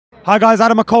Hi guys,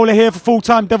 Adam McCullough here for Full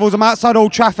Time Devils. I'm outside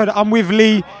Old Trafford. I'm with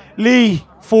Lee. Lee,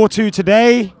 4-2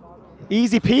 today.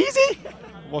 Easy peasy.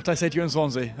 What did I say to you in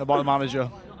Swansea about the manager?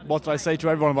 What did I say to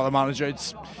everyone about the manager?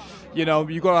 It's, you know,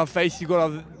 you've got to have faith, you've got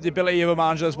to have the ability of a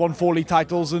manager that's won 4 league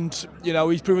titles, and, you know,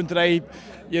 he's proven today,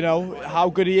 you know, how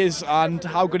good he is and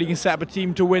how good he can set up a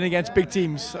team to win against big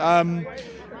teams.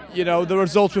 You know, the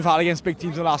results we've had against big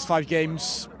teams in the last 5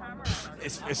 games,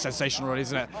 it's sensational, really,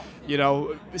 isn't it? You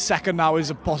know, second now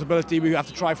is a possibility. We have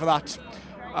to try for that.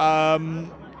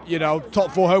 You know,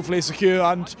 top 4 hopefully is secure,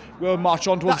 and we'll march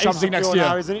on towards the Champions League next year.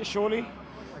 Now, isn't it, surely?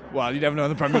 Well, you never know in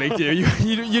the Premier League, do you?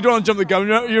 You don't want to jump the gun.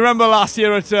 You remember last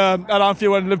year at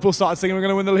Anfield when Liverpool started singing we're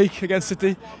going to win the league against City?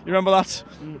 You remember that?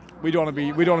 We don't want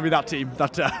to be that team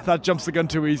that jumps the gun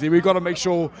too easy. We've got to make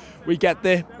sure we get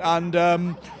there, and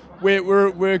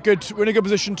we're good. We're in a good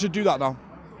position to do that now.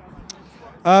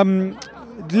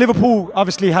 Liverpool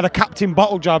obviously had a captain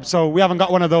bottle job, so we haven't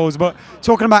got one of those. But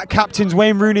talking about captains,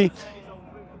 Wayne Rooney,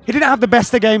 he didn't have the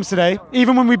best of games today.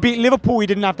 Even when we beat Liverpool, he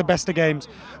didn't have the best of games.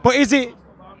 But is it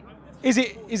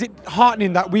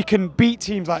heartening that we can beat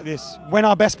teams like this when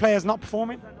our best player's not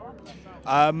performing?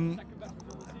 The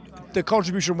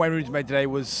contribution Wayne Rooney made today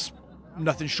was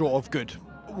nothing short of good.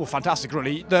 Well, fantastic,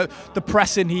 really. The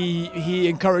pressing he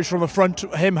encouraged from the front,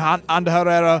 him and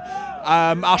Herrera,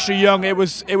 Ashley Young, it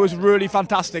was really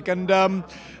fantastic. And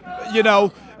you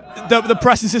know, the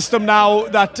pressing system now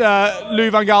that Louis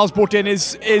van Gaal's brought in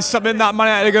is something that Man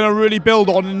United are going to really build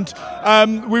on.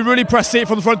 And we really pressed it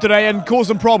from the front today and caused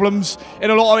them problems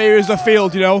in a lot of areas of the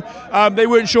field. You know, they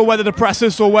weren't sure whether to press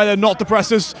us or whether not to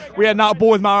press us. We had an out ball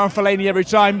with Mara and Fellaini every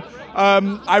time.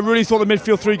 I really thought the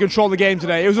midfield 3 controlled the game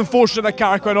today. It was unfortunate that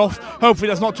Carrick went off. Hopefully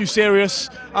that's not too serious,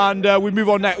 and we move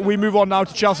on now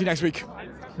to Chelsea next week.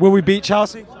 Will we beat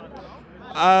Chelsea?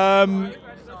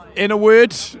 In a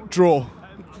word, draw.